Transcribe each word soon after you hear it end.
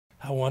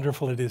how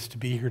wonderful it is to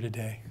be here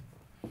today.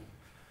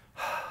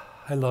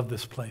 I love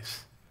this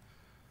place.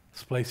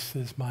 This place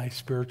is my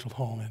spiritual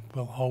home. It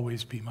will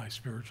always be my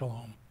spiritual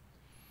home.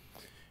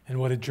 And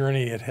what a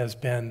journey it has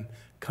been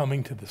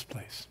coming to this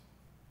place.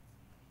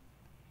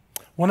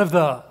 One of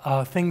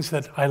the things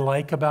that I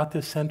like about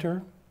this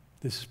center,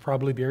 this is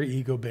probably very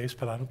ego-based,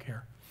 but I don't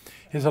care,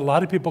 is a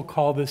lot of people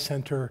call this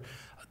center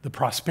the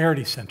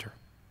Prosperity Center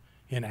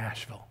in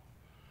Asheville.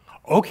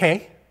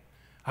 Okay,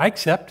 I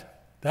accept.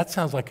 That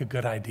sounds like a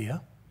good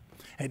idea.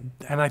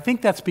 And I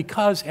think that's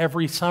because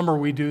every summer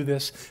we do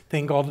this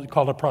thing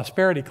called a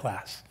prosperity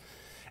class.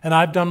 And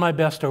I've done my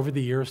best over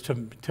the years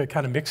to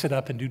kind of mix it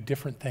up and do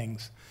different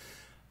things.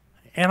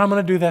 And I'm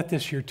going to do that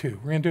this year too.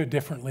 We're going to do it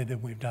differently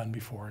than we've done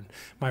before. And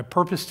my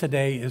purpose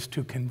today is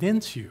to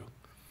convince you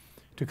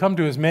to come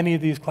to as many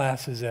of these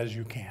classes as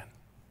you can.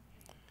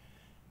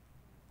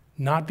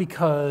 Not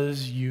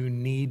because you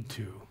need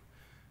to,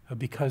 but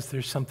because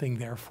there's something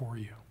there for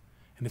you.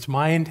 And it's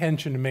my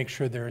intention to make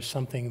sure there is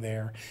something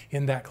there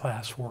in that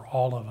class for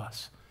all of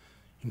us,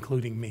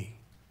 including me.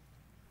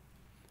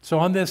 So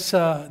on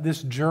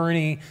this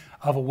journey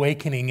of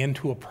awakening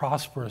into a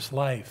prosperous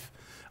life,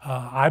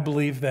 I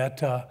believe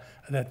that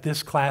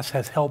this class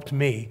has helped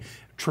me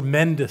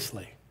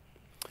tremendously.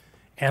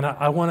 And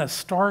I want to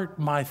start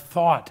my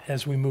thought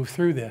as we move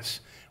through this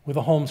with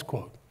a Holmes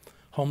quote.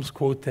 Holmes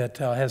quote that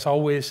has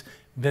always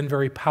been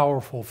very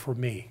powerful for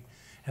me.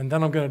 And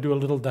then I'm going to do a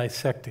little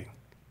dissecting.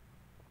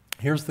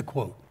 Here's the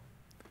quote.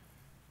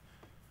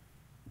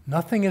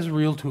 Nothing is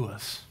real to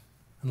us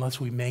unless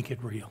we make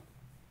it real.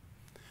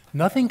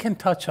 Nothing can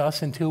touch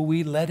us until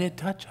we let it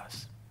touch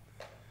us.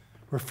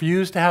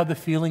 Refuse to have the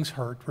feelings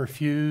hurt.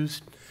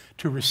 Refuse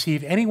to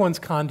receive anyone's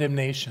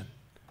condemnation.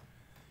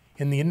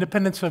 In the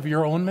independence of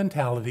your own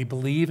mentality,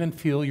 believe and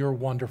feel you're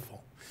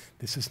wonderful.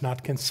 This is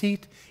not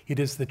conceit, it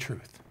is the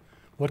truth.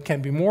 What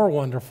can be more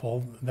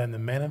wonderful than the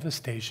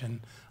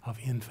manifestation of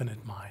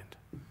infinite mind?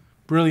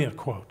 Brilliant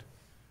quote.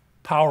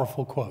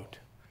 Powerful quote.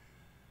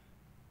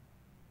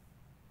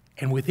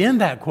 And within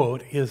that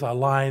quote is a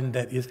line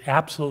that is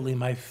absolutely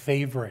my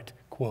favorite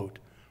quote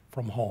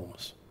from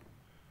Holmes.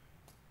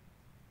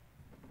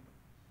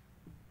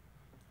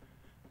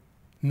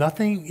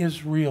 Nothing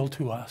is real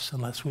to us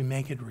unless we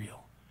make it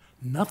real.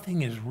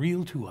 Nothing is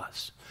real to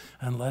us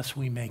unless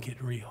we make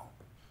it real.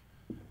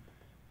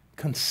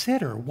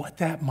 Consider what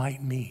that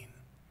might mean.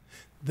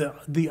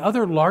 The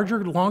other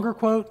longer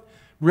quote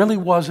really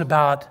was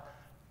about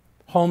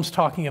Holmes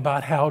talking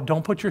about how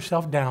don't put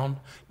yourself down,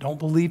 don't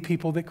believe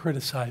people that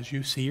criticize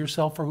you, see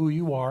yourself for who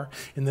you are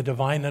in the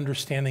divine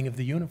understanding of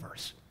the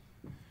universe.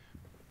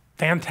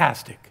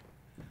 Fantastic.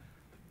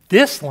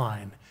 This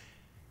line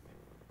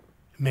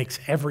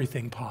makes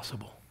everything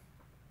possible.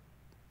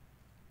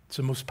 It's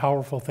the most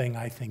powerful thing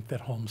I think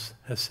that Holmes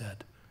has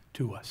said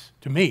to us,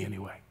 to me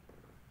anyway.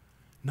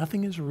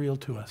 Nothing is real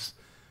to us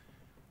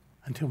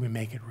until we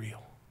make it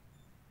real,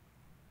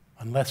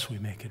 unless we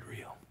make it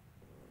real.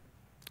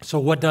 So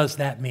what does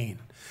that mean?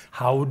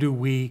 How do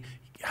we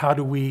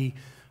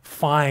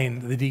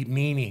find the deep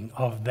meaning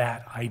of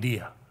that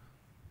idea?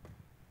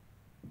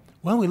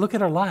 Well, we look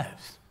at our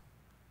lives.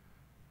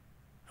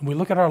 And we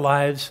look at our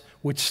lives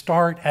which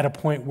start at a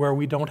point where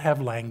we don't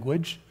have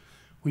language.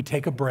 We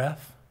take a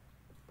breath.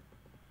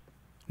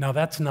 Now,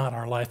 that's not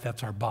our life,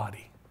 that's our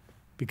body.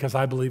 Because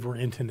I believe we're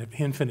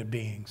infinite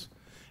beings.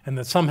 And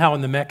that somehow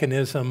in the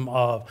mechanism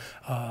of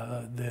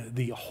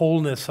the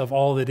wholeness of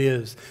all that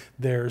is,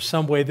 there's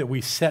some way that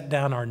we set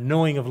down our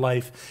knowing of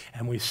life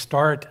and we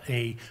start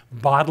a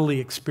bodily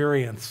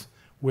experience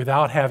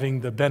without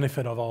having the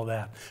benefit of all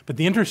that. But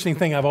the interesting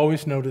thing I've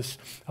always noticed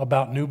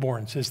about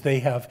newborns is they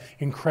have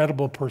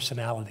incredible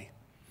personality.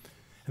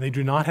 And they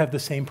do not have the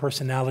same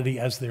personality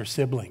as their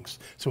siblings.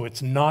 So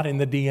it's not in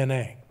the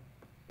DNA.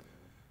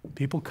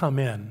 People come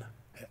in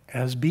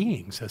as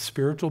beings, as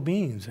spiritual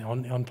beings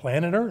on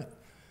planet Earth.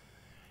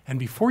 And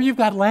before you've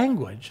got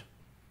language,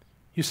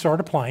 you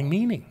start applying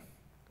meaning.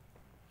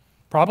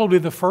 Probably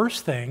the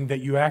first thing that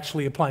you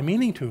actually apply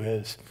meaning to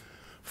is,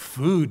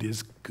 food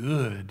is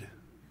good.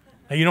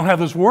 Now, you don't have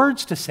those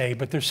words to say,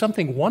 but there's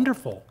something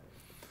wonderful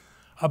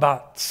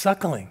about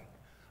suckling,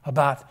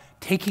 about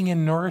taking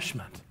in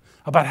nourishment,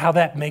 about how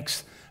that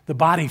makes the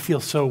body feel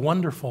so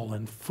wonderful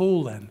and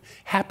full and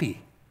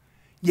happy.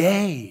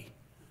 Yay!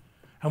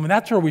 And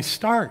that's where we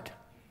start.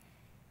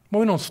 But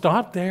we don't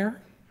stop there.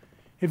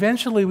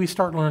 Eventually, we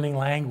start learning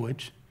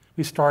language.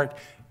 We start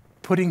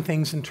putting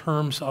things in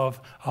terms of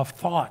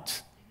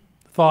thoughts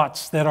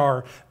that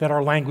are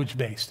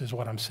language-based, is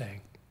what I'm saying.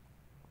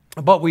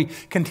 But we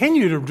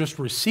continue to just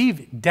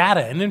receive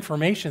data and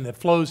information that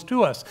flows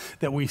to us,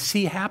 that we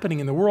see happening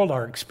in the world,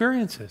 our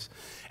experiences,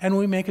 and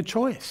we make a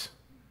choice.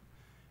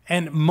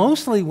 And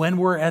mostly when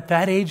we're at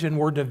that age and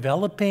we're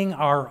developing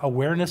our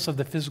awareness of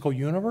the physical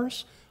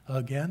universe,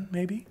 again,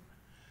 maybe,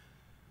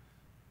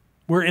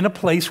 we're in a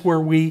place where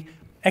we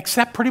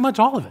accept pretty much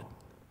all of it.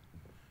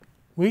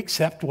 We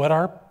accept what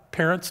our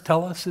parents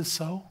tell us is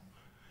so.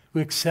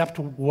 We accept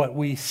what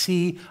we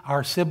see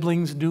our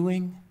siblings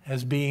doing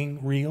as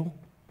being real.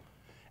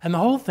 And the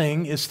whole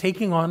thing is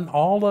taking on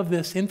all of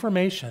this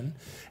information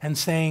and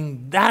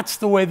saying, that's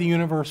the way the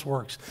universe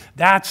works.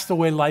 That's the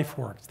way life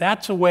works.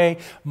 That's the way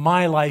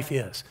my life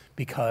is,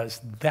 because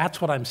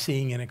that's what I'm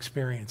seeing and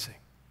experiencing.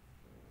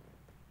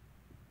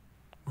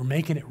 We're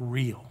making it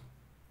real.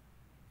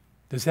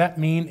 Does that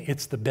mean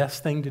it's the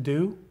best thing to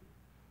do?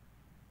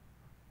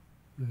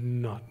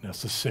 Not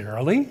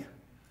necessarily.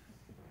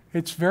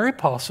 It's very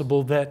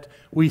possible that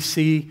we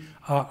see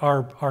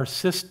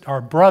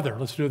our brother,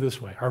 let's do it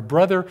this way, our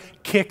brother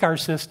kick our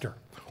sister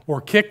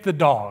or kick the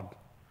dog,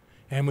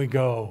 and we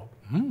go,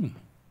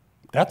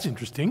 that's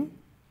interesting.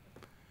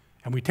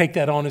 And we take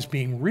that on as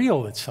being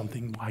real. It's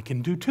something I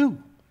can do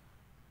too.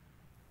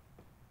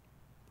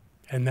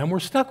 And then we're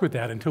stuck with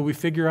that until we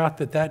figure out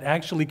that that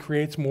actually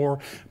creates more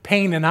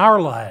pain in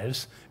our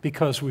lives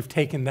because we've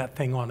taken that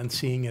thing on and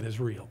seeing it as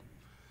real.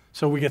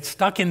 So we get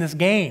stuck in this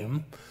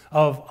game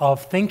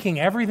of thinking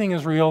everything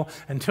is real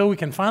until we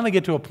can finally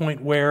get to a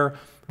point where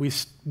we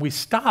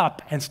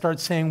stop and start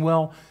saying,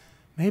 well,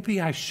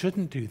 maybe I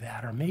shouldn't do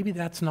that, or maybe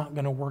that's not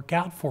going to work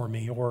out for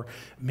me, or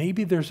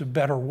maybe there's a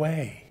better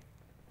way.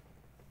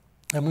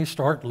 And we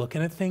start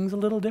looking at things a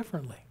little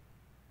differently.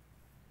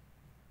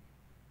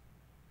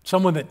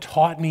 Someone that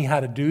taught me how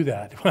to do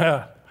that,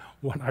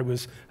 when I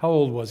was, how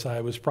old was I?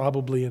 I was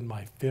probably in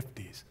my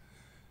 50s,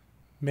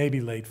 maybe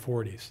late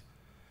 40s.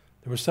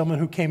 There was someone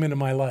who came into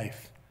my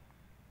life,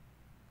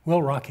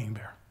 Will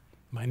Rockingbear,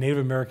 my Native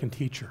American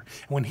teacher.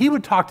 And when he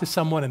would talk to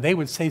someone and they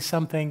would say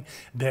something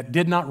that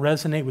did not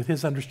resonate with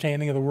his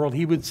understanding of the world,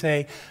 he would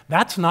say,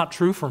 that's not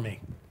true for me.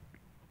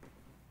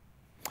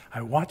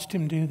 I watched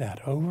him do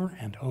that over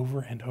and over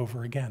and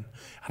over again.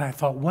 And I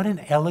thought, what an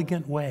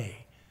elegant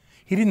way.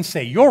 He didn't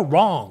say, you're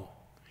wrong.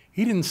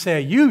 He didn't say,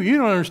 you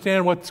don't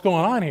understand what's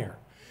going on here.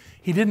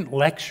 He didn't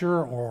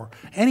lecture or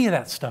any of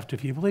that stuff to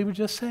people. He would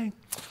just say,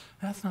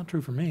 that's not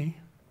true for me.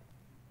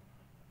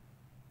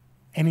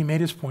 And he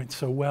made his point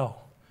so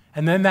well.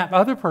 And then that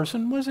other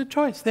person was a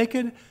choice. They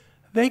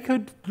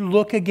could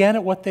look again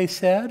at what they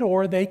said,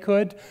 or they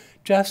could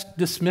just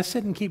dismiss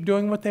it and keep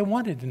doing what they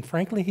wanted. And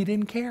frankly, he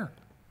didn't care.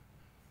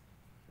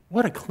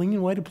 What a clean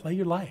way to play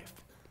your life.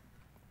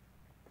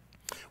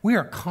 We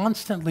are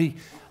constantly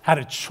at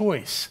a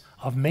choice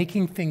of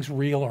making things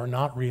real or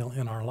not real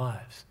in our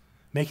lives,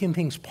 making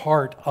things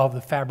part of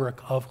the fabric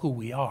of who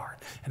we are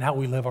and how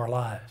we live our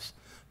lives.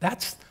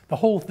 That's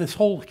this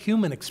whole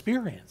human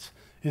experience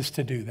is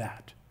to do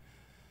that.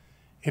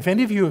 If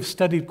any of you have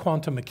studied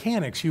quantum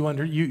mechanics,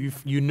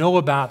 you know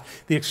about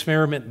the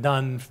experiment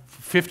done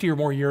 50 or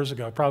more years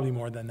ago, probably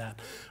more than that,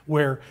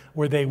 where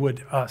they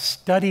would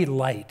study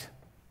light.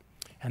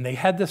 And they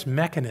had this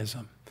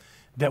mechanism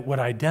that would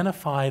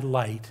identify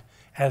light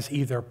as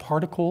either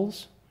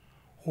particles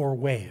or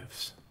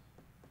waves.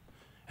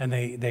 And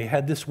they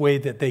had this way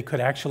that they could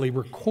actually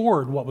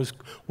record what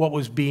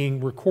was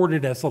being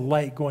recorded as the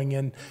light going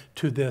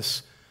into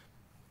this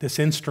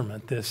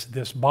instrument,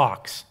 this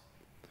box.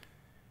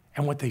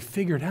 And what they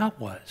figured out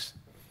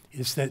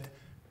is that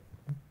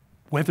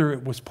whether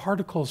it was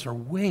particles or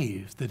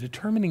waves, the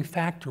determining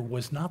factor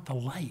was not the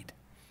light.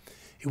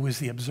 It was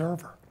the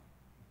observer.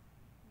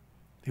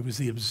 It was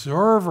the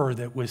observer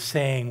that was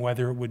saying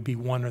whether it would be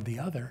one or the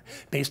other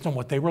based on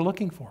what they were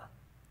looking for.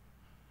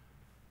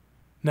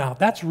 Now,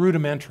 that's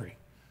rudimentary,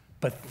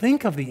 but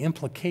think of the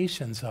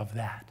implications of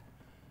that.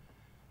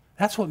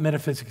 That's what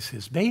metaphysics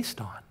is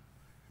based on,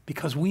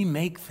 because we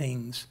make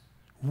things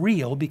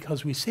real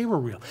because we say we're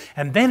real.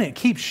 And then it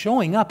keeps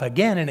showing up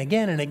again and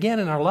again and again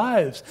in our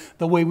lives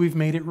the way we've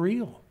made it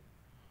real.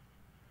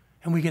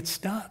 And we get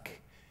stuck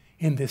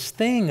in this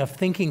thing of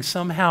thinking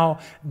somehow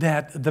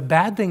that the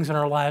bad things in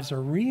our lives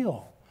are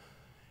real.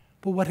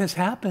 But what has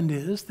happened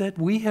is that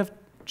we have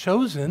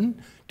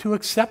chosen to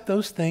accept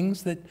those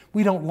things that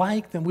we don't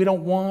like, that we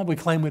don't want, we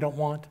claim we don't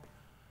want.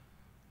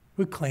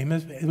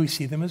 We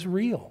see them as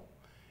real.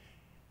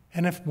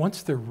 And if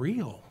once they're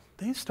real,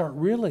 they start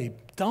really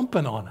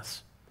dumping on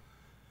us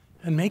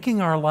and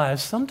making our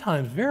lives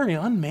sometimes very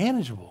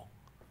unmanageable.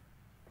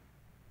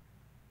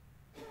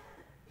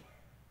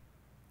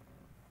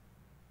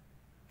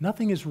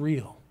 Nothing is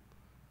real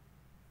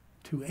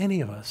to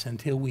any of us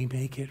until we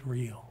make it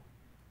real.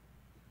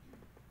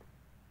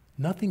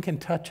 Nothing can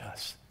touch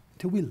us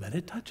until we let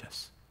it touch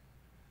us.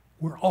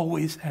 We're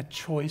always at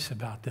choice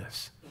about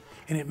this.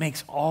 And it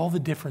makes all the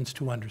difference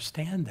to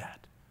understand that.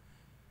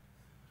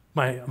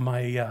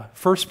 My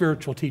first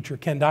spiritual teacher,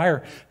 Ken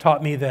Dyer,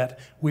 taught me that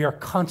we are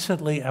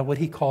constantly at what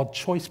he called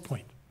choice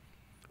point.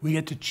 We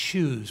get to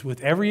choose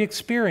with every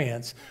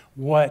experience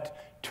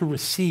what to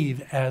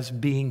receive as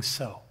being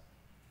so.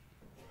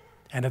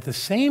 And at the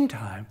same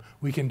time,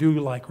 we can do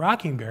like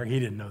Rockingbear. He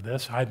didn't know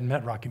this. I hadn't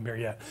met Rockingbear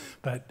yet.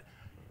 But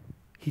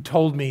he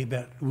told me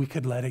that we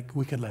could let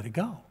it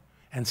go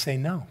and say,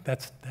 no,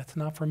 that's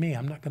not for me.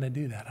 I'm not going to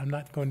do that. I'm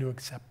not going to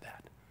accept that.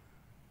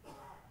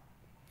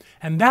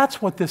 And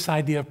that's what this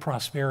idea of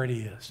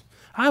prosperity is.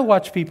 I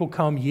watch people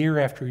come year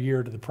after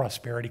year to the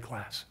prosperity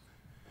class.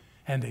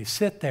 And they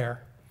sit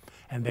there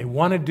and they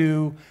want to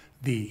do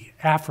the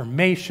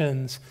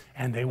affirmations,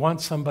 and they want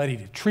somebody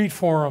to treat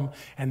for them,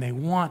 and they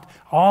want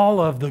all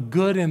of the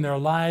good in their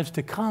lives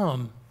to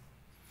come.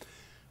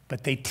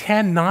 But they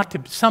tend not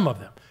to, some of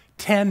them,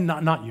 tend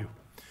not, not you,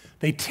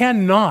 they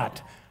tend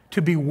not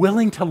to be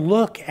willing to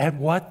look at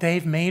what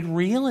they've made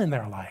real in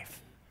their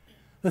life.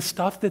 The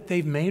stuff that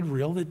they've made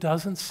real that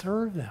doesn't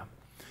serve them.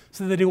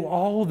 So they do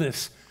all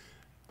this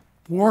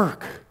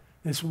work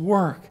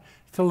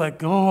to let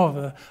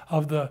go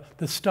of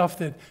the stuff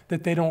that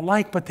they don't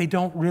like, but they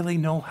don't really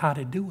know how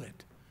to do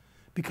it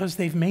because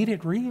they've made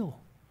it real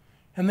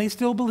and they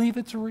still believe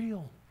it's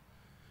real.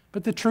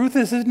 But the truth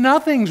is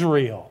nothing's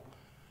real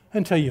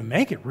until you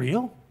make it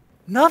real.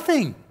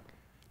 Nothing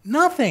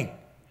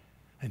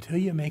until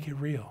you make it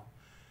real.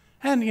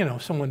 And, you know,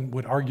 someone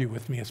would argue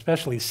with me,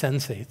 especially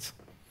sensates.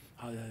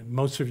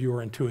 Most of you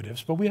are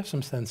intuitives, but we have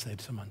some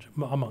sensates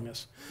among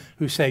us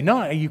who say,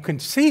 no, you can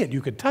see it,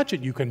 you can touch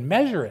it, you can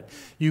measure it,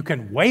 you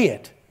can weigh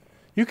it,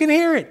 you can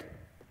hear it.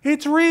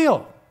 It's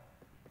real.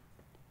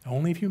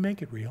 Only if you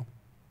make it real.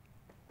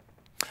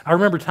 I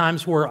remember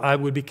times where I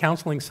would be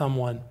counseling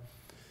someone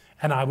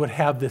and I would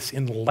have this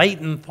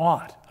enlightened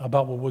thought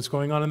about what was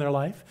going on in their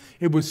life.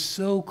 It was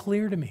so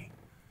clear to me.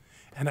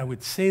 And I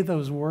would say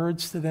those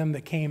words to them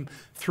that came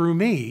through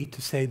me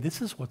to say,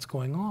 this is what's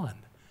going on.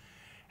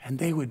 And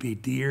they would be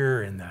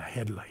deer in the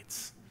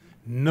headlights.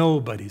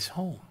 Nobody's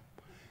home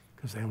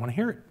because they don't want to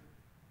hear it.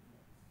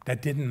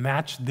 That didn't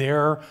match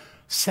their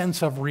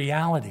sense of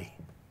reality.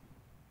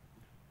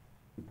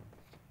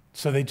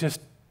 So they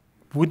just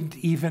wouldn't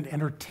even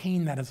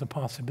entertain that as a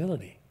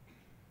possibility.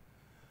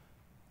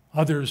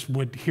 Others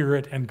would hear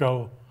it and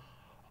go,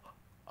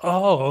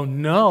 oh,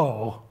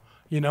 no,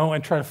 you know,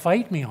 and try to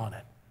fight me on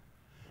it.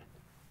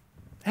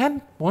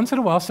 And once in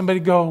a while, somebody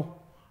would go,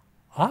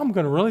 I'm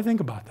going to really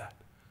think about that.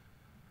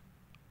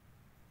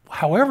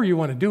 However you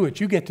want to do it,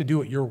 you get to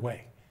do it your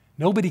way.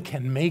 Nobody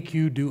can make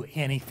you do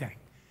anything.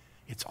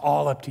 It's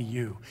all up to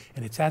you.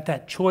 And it's at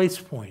that choice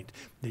point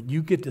that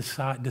you get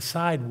to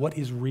decide what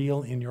is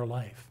real in your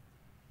life.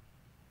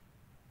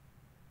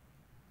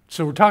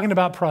 So we're talking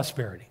about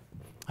prosperity.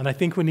 And I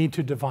think we need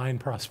to define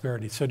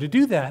prosperity. So to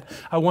do that,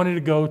 I wanted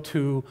to go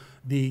to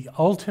the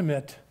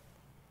ultimate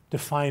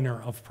definer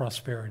of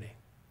prosperity.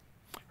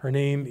 Her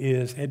name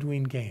is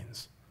Edwene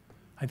Gaines.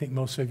 I think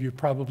most of you have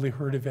probably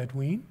heard of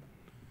Edwene.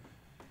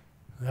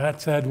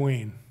 That's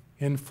Edwene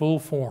in full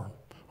form,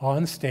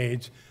 on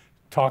stage,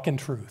 talking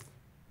truth.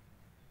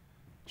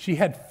 She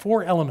had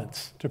 4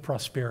 elements to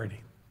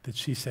prosperity that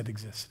she said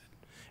existed.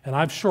 And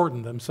I've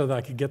shortened them so that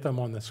I could get them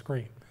on the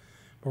screen.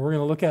 But we're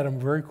going to look at them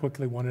very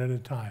quickly, one at a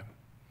time.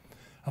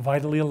 A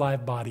vitally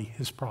alive body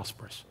is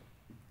prosperous.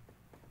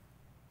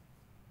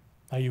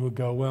 Now you would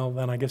go, well,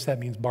 then I guess that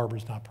means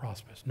Barbara's not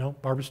prosperous. No,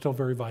 Barbara's still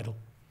very vital.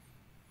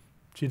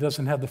 She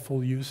doesn't have the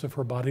full use of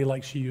her body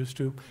like she used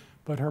to,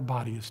 but her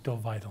body is still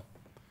vital.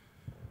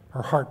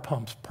 Her heart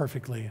pumps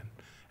perfectly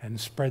and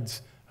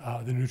spreads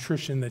the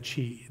nutrition that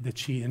she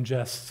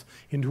ingests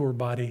into her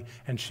body,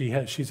 and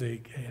she's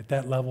at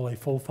that level a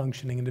full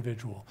functioning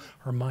individual.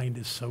 Her mind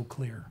is so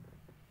clear.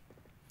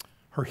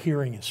 Her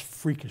hearing is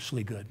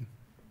freakishly good.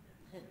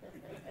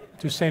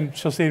 She'll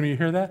say to me, you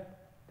hear that?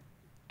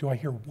 Do I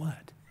hear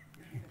what?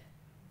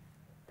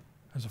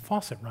 There's a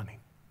faucet running.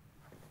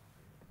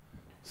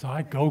 So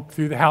I go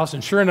through the house,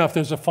 and sure enough,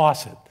 there's a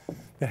faucet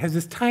that has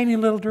this tiny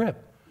little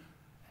drip,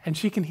 and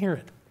she can hear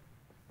it.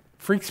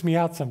 Freaks me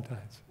out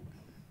sometimes.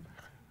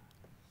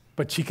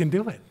 But she can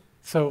do it.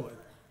 So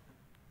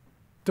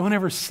don't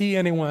ever see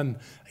anyone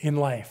in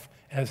life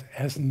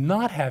as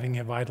not having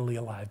a vitally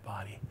alive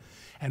body,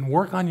 and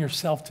work on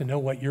yourself to know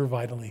what your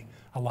vitally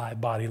alive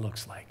body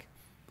looks like.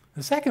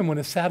 The second one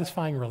is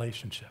satisfying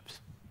relationships.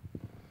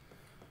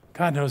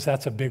 God knows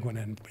that's a big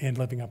one in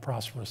living a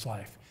prosperous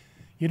life.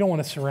 You don't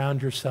want to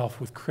surround yourself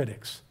with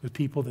critics, with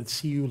people that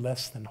see you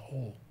less than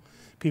whole,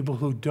 people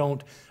who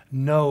don't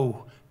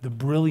know the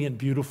brilliant,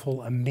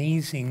 beautiful,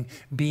 amazing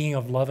being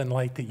of love and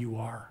light that you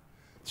are.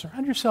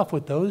 Surround yourself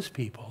with those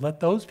people. Let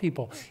those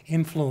people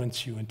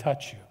influence you and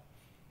touch you.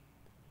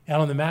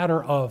 And on the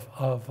matter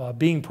of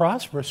being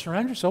prosperous,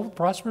 surround yourself with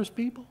prosperous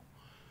people.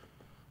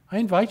 I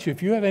invite you,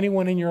 if you have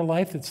anyone in your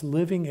life that's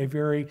living a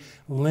very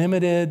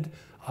limited,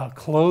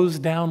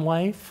 closed down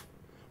life,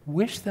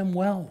 wish them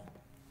well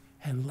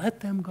and let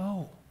them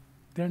go.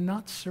 They're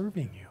not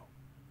serving you.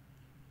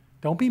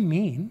 Don't be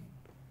mean.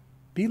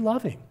 Be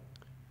loving.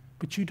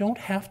 But you don't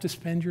have to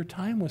spend your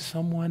time with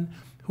someone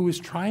who is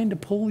trying to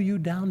pull you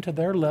down to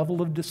their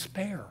level of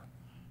despair.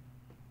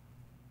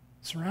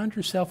 Surround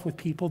yourself with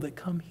people that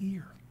come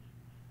here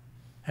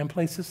and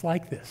places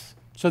like this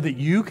so that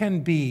you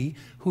can be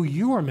who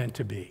you are meant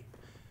to be.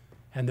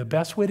 And the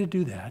best way to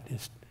do that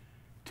is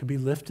to be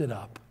lifted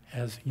up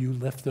as you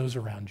lift those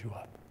around you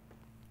up.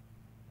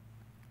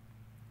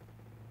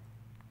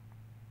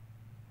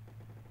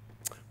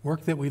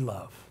 Work that we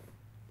love.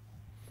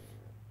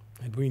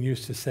 Edwene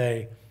used to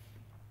say,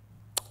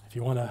 if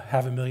you want to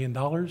have $1 million,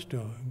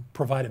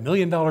 provide $1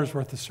 million worth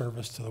of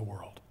service to the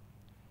world.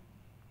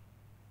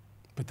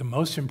 But the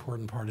most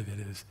important part of it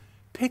is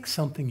pick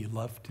something you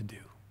love to do.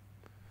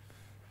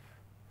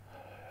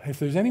 if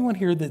there's anyone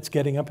here that's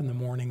getting up in the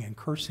morning and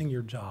cursing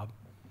your job,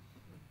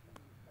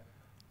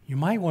 you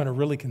might want to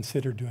really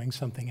consider doing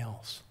something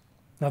else.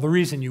 Now, the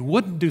reason you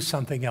wouldn't do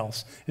something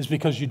else is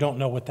because you don't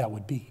know what that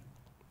would be.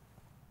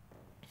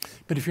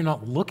 But if you're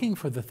not looking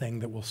for the thing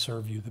that will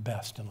serve you the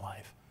best in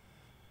life,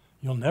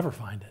 you'll never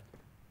find it.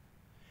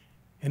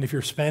 And if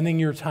you're spending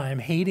your time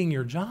hating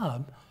your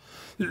job,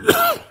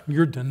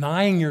 you're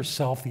denying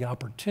yourself the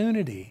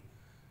opportunity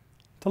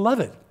to love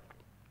it.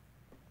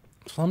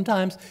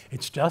 Sometimes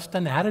it's just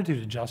an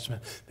attitude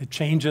adjustment that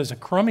changes a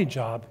crummy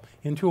job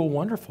into a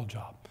wonderful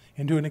job,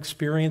 into an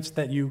experience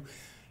that you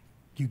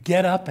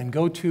get up and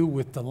go to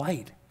with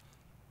delight.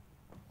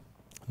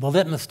 The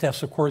litmus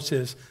test, of course,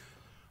 is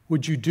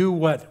would you do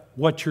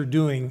what you're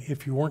doing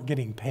if you weren't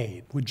getting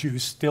paid? Would you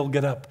still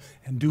get up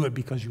and do it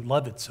because you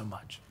love it so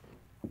much?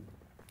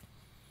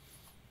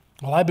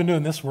 Well, I've been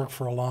doing this work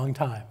for a long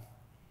time,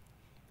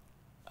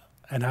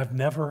 and I've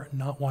never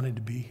not wanted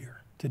to be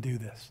here to do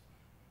this,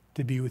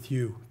 to be with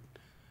you,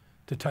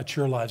 to touch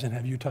your lives and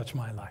have you touch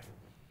my life.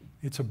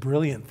 It's a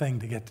brilliant thing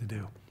to get to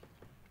do,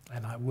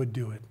 and I would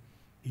do it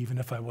even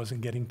if I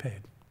wasn't getting paid.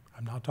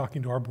 I'm not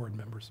talking to our board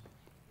members.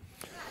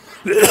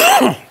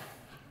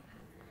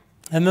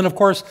 And then, of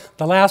course,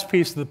 the last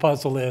piece of the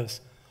puzzle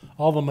is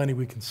all the money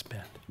we can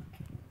spend.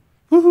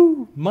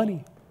 Woohoo,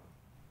 money.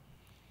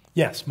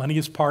 Yes, money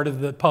is part of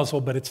the puzzle,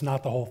 but it's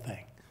not the whole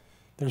thing.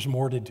 There's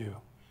more to do.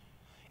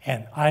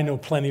 And I know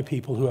plenty of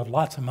people who have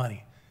lots of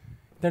money.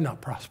 They're not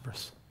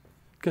prosperous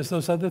because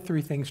those other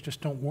three things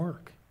just don't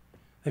work.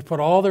 They put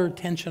all their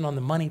attention on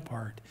the money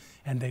part,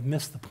 and they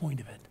miss the point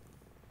of it.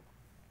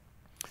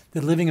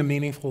 That living a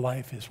meaningful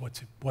life is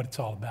what it's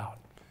all about.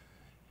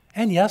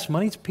 And yes,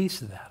 money's a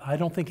piece of that. I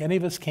don't think any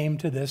of us came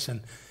to this,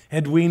 and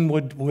Edwin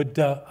would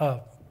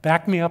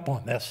back me up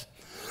on this,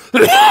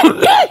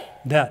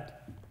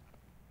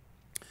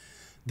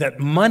 that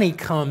money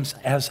comes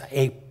as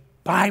a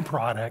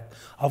byproduct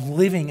of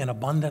living an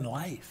abundant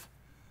life.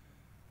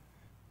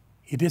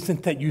 It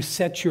isn't that you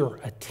set your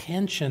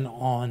attention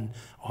on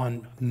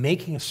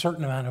making a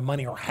certain amount of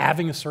money or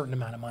having a certain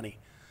amount of money.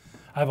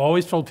 I've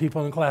always told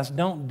people in class,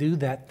 don't do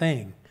that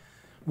thing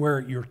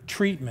where your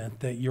treatment,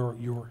 that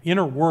your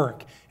inner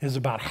work is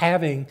about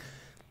having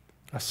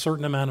a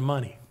certain amount of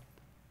money.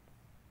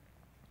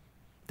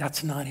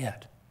 That's not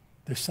it.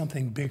 There's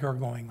something bigger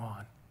going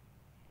on.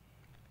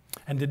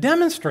 And to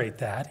demonstrate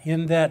that,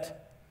 in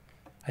that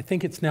I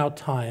think it's now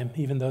time,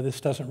 even though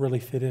this doesn't really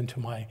fit into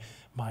my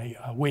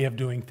way of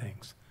doing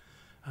things,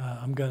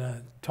 I'm going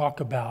to talk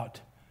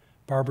about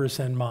Barbara's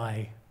and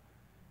my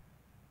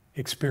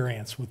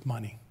experience with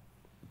money.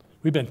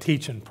 We've been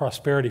teaching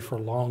prosperity for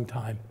a long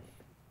time.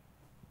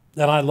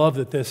 And I love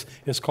that this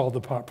is called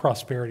the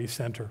Prosperity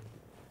Center.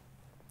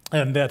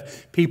 And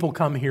that people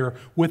come here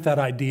with that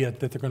idea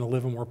that they're going to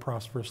live a more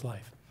prosperous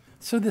life.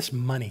 So this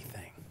money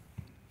thing.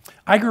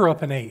 I grew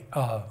up in a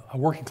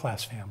working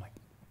class family.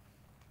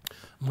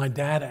 My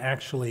dad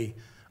actually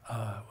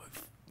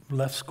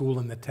left school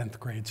in the 10th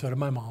grade, so did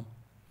my mom.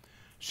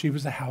 She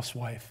was a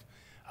housewife.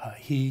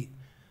 He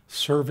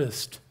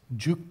serviced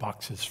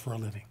jukeboxes for a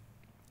living.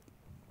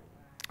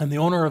 And the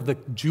owner of the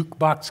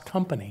jukebox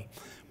company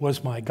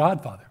was my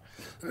godfather.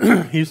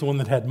 He's the one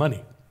that had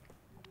money.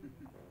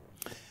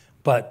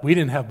 But we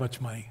didn't have much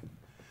money.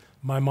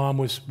 My mom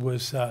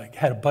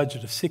had a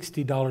budget of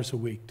 $60 a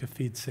week to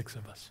feed 6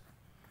 of us.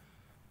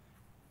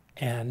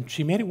 And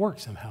she made it work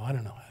somehow. I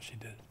don't know how she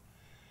did it.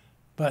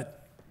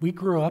 But we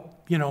grew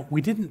up,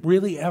 we didn't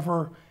really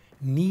ever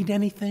need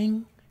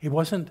anything. It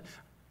wasn't,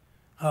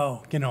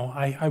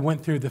 I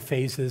went through the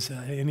phases.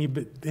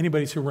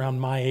 Anybody who's around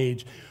my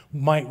age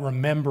might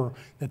remember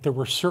that there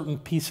were certain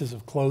pieces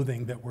of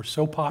clothing that were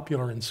so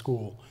popular in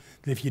school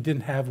that if you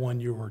didn't have one,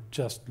 you were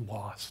just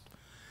lost.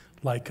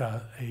 Like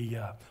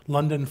a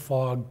London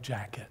Fog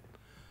jacket,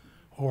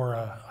 or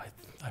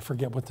I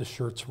forget what the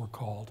shirts were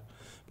called.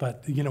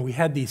 But, we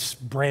had these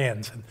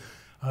brands, and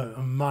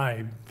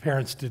my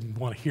parents didn't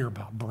want to hear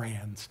about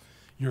brands.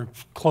 Your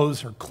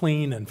clothes are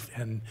clean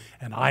and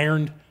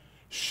ironed.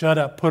 Shut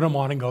up, put them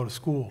on, and go to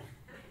school.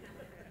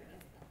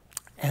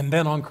 And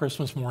then on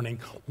Christmas morning,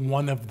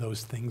 one of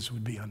those things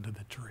would be under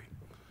the tree.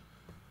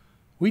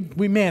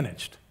 We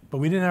managed, but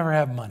we didn't ever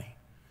have money.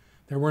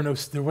 There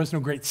was no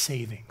great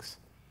savings.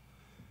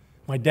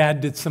 My dad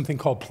did something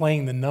called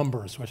playing the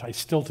numbers, which I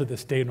still to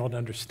this day don't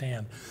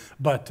understand.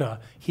 But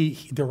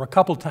there were a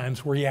couple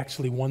times where he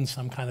actually won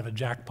some kind of a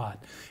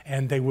jackpot,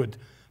 and they would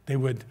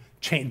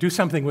do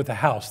something with the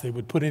house. They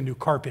would put in new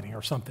carpeting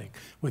or something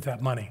with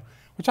that money,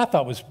 which I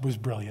thought was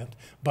brilliant.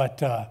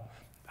 But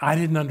I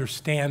didn't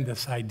understand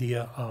this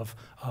idea of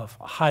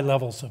high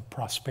levels of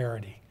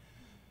prosperity,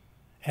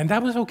 and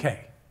that was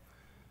okay.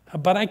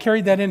 But I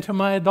carried that into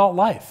my adult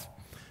life.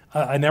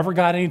 I never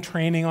got any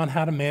training on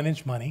how to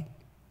manage money.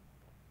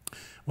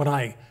 When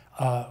I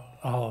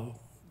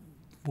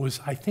was,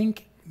 I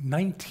think,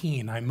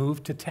 19, I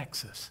moved to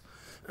Texas.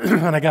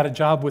 And I got a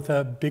job with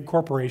a big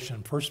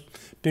corporation, first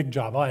big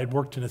job. I had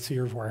worked in a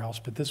Sears warehouse,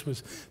 but this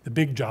was the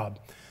big job,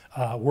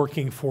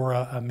 working for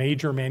a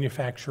major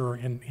manufacturer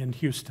in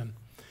Houston.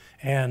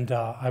 And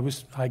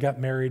I got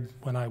married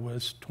when I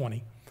was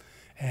 20.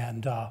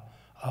 And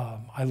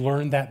I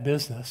learned that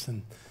business.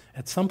 And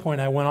at some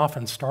point, I went off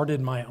and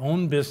started my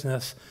own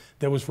business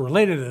that was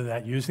related to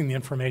that, using the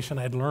information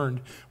I'd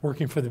learned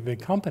working for the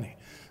big company.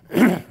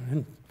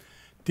 And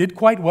did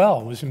quite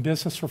well. Was in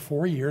business for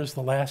 4 years.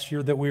 The last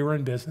year that we were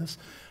in business,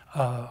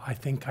 I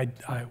think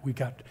we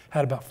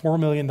had about $4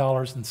 million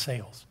in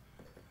sales.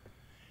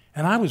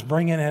 And I was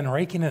raking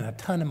in a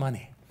ton of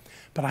money.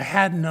 But I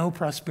had no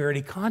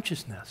prosperity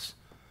consciousness.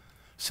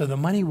 So the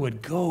money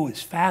would go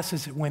as fast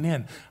as it went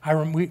in.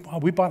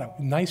 We bought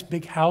a nice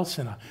big house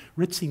in a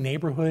ritzy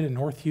neighborhood in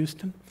North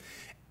Houston.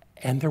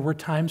 And there were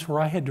times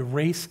where I had to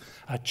race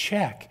a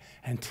check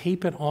and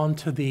tape it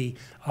onto the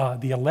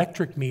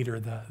electric meter,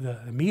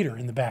 the meter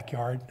in the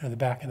backyard, or the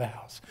back of the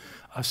house,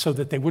 so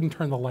that they wouldn't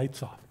turn the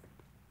lights off.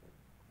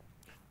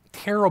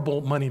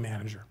 Terrible money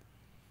manager.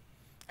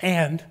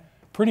 And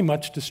pretty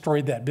much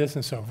destroyed that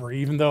business over,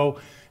 even though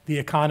the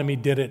economy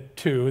did it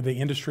too, the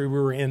industry we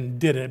were in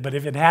did it, but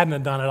if it hadn't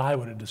have done it, I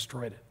would have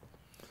destroyed it.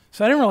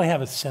 So I didn't really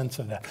have a sense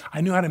of that.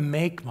 I knew how to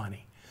make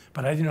money,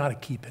 but I didn't know how to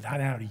keep it. I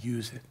didn't know how to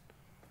use it.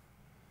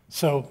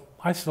 So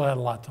I still had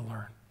a lot to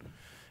learn.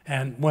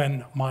 And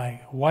when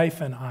my wife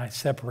and I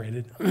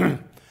separated,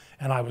 and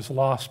I was a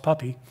lost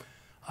puppy,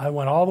 I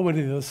went all the way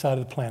to the other side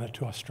of the planet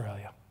to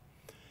Australia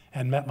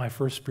and met my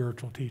first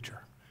spiritual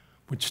teacher,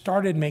 which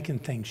started making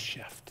things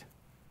shift.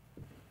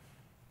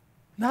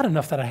 Not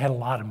enough that I had a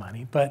lot of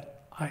money,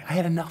 but I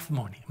had enough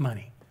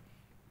money.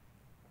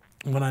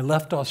 When I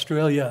left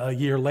Australia a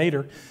year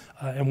later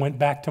and went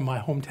back to my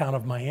hometown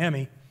of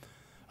Miami,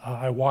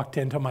 I walked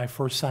into my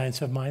first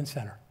Science of Mind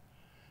Center.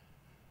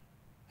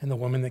 And the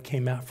woman that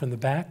came out from the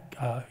back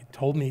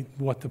told me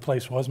what the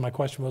place was. My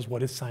question was,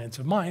 what is Science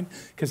of Mind?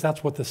 Because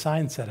that's what the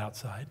sign said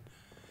outside.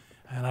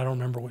 And I don't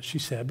remember what she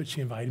said, but she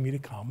invited me to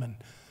come, and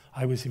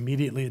I was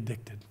immediately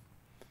addicted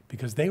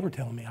because they were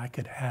telling me I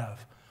could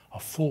have a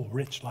full,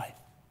 rich life.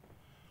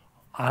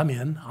 I'm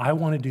in. I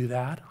want to do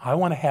that. I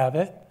want to have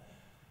it.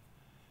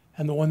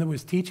 And the one that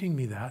was teaching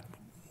me that,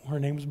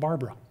 her name was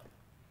Barbara.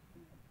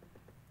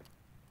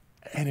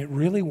 And it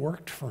really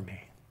worked for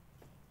me.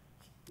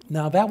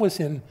 Now, that was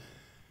in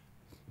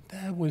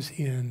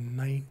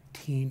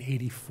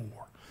 1984.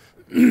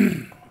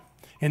 In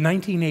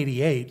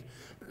 1988,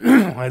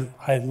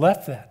 I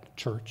left that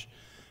church.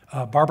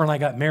 Barbara and I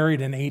got married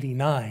in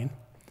 89,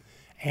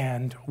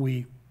 and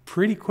we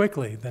pretty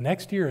quickly, the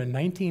next year in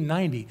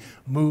 1990,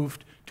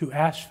 moved to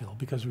Asheville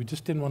because we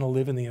just didn't want to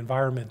live in the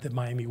environment that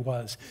Miami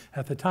was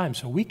at the time.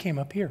 So we came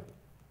up here.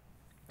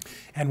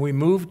 And we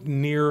moved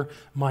near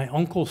my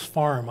uncle's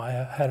farm. I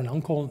had an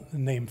uncle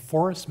named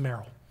Forrest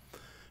Merrill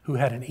who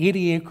had an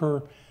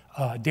 80-acre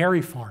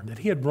dairy farm that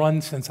he had run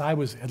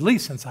at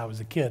least since I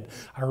was a kid.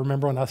 I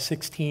remember when I was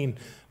 16,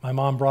 my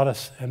mom brought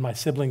us and my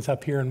siblings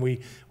up here, and we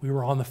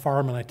were on the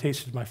farm, and I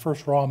tasted my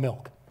first raw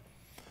milk.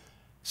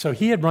 So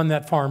he had run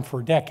that farm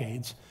for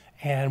decades.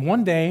 And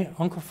one day,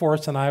 Uncle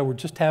Forrest and I were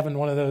just having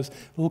one of those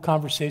little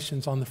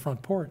conversations on the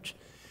front porch.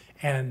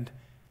 And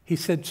he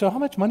said, so how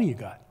much money you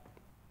got?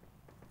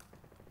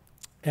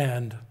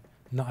 And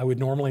I would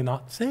normally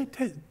not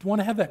want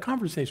to have that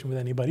conversation with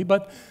anybody,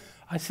 but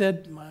I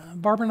said,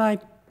 Barbara and I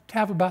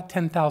have about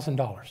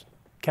 $10,000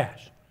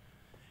 cash.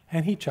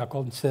 And he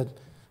chuckled and said,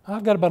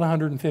 I've got about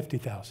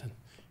 $150,000.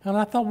 And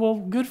I thought, well,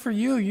 good for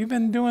you. You've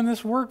been doing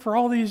this work for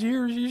all these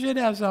years. You should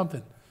have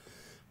something.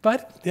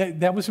 But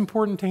that was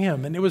important to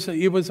him. And it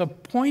was a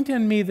point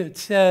in me that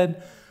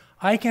said,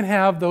 I can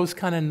have those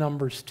kind of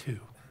numbers too.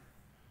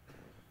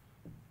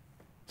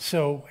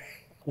 So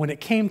when it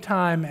came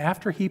time,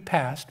 after he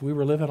passed, we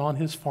were living on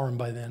his farm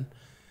by then,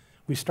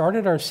 we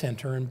started our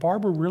center, and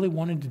Barbara really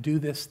wanted to do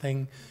this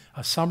thing,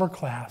 a summer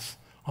class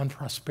on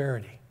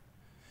prosperity.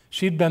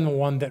 She'd been the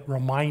one that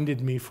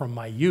reminded me from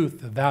my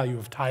youth the value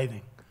of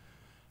tithing.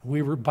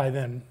 We were by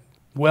then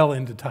well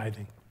into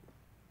tithing.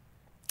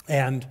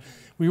 And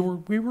we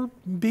were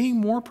being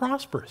more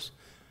prosperous.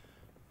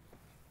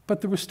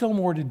 But there was still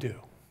more to do.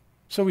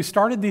 So we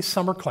started these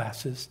summer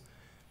classes,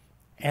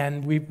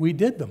 and we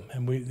did them.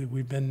 And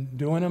we've been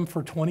doing them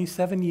for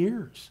 27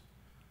 years.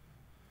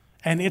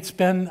 And it's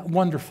been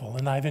wonderful,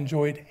 and I've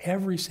enjoyed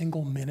every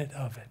single minute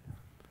of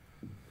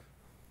it.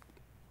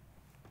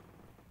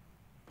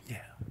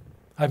 Yeah.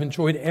 I've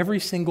enjoyed every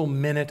single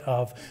minute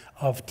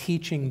of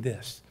teaching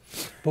this.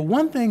 But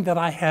one thing that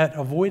I had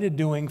avoided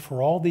doing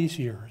for all these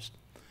years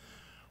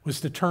was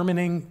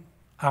determining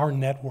our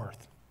net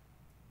worth.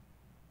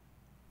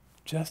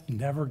 Just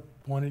never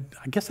wanted,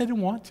 I guess I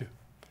didn't want to,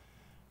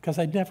 because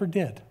I never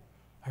did.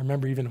 I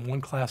remember even in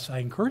one class I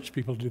encouraged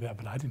people to do that,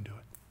 but I didn't do it.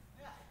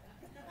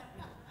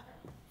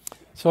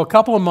 So a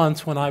couple of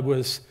months when I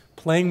was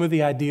playing with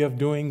the idea of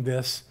doing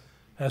this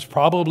as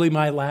probably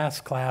my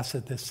last class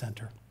at this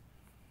center,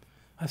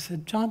 I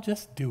said, John,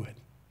 just do it.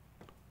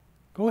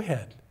 Go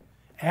ahead.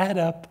 Add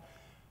up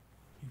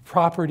your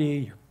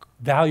property, your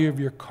value of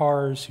your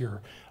cars,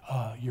 your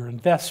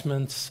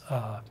investments,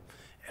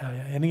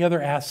 any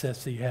other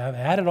assets that you have,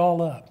 add it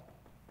all up.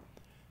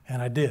 And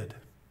I did.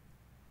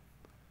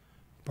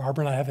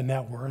 Barbara and I have a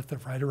net worth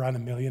of right around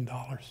 $1 million.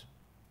 I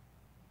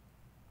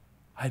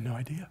had no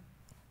idea.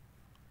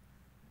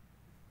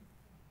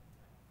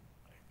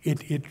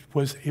 It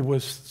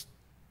was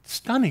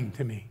stunning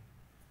to me.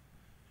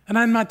 And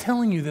I'm not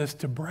telling you this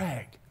to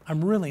brag.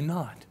 I'm really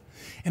not.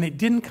 And it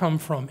didn't come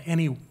from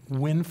any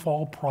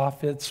windfall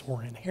profits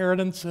or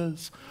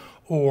inheritances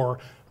or,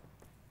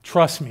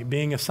 trust me,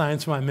 being a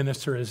Science Mind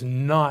minister is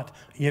not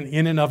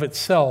in and of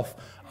itself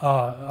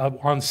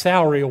on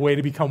salary a way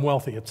to become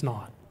wealthy. It's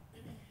not.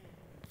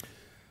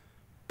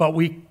 But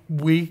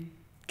we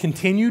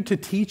continue to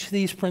teach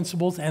these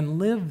principles and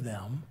live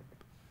them.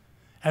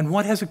 And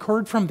what has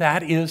occurred from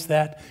that is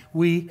that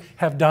we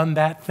have done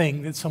that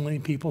thing that so many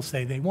people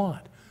say they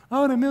want.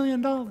 Oh, $1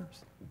 million.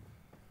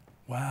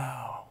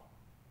 Wow.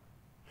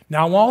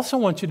 Now, I also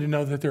want you to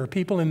know that there are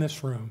people in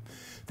this room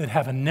that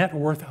have a net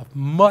worth of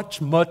much,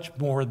 much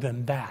more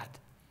than that.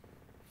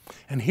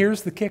 And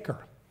here's the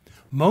kicker.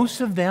 Most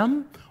of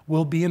them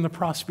will be in the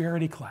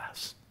prosperity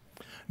class.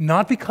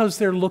 Not because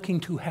they're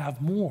looking to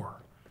have more.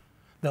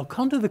 They'll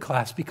come to the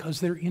class because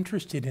they're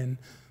interested in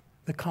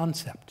the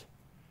concept.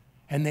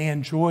 And they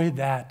enjoy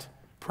that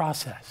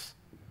process.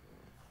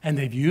 And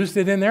they've used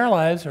it in their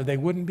lives or they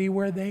wouldn't be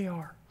where they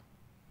are.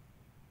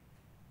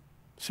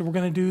 So we're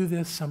going to do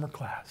this summer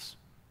class.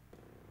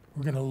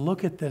 We're going to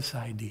look at this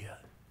idea.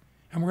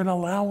 And we're going to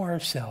allow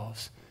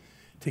ourselves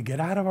to get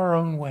out of our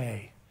own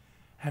way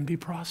and be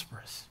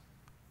prosperous.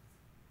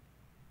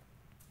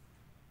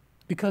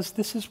 Because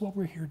this is what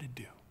we're here to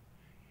do,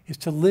 is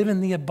to live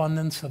in the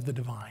abundance of the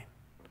divine,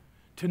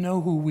 to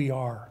know who we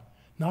are,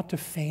 not to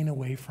feign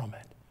away from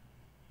it,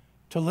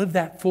 to live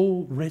that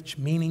full, rich,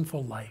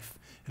 meaningful life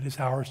that is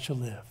ours to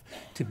live,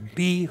 to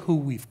be who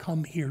we've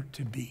come here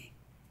to be.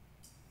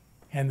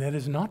 And that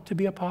is not to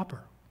be a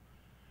pauper.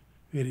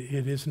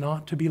 It is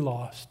not to be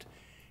lost.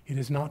 It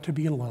is not to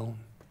be alone.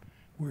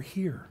 We're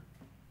here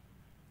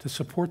to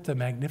support the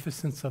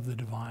magnificence of the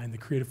divine, the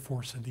creative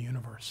force of the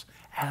universe,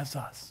 as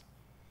us.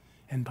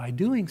 And by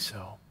doing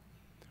so,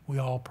 we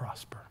all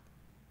prosper.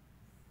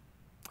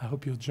 I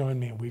hope you'll join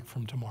me a week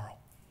from tomorrow.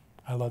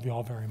 I love you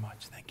all very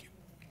much. Thank you.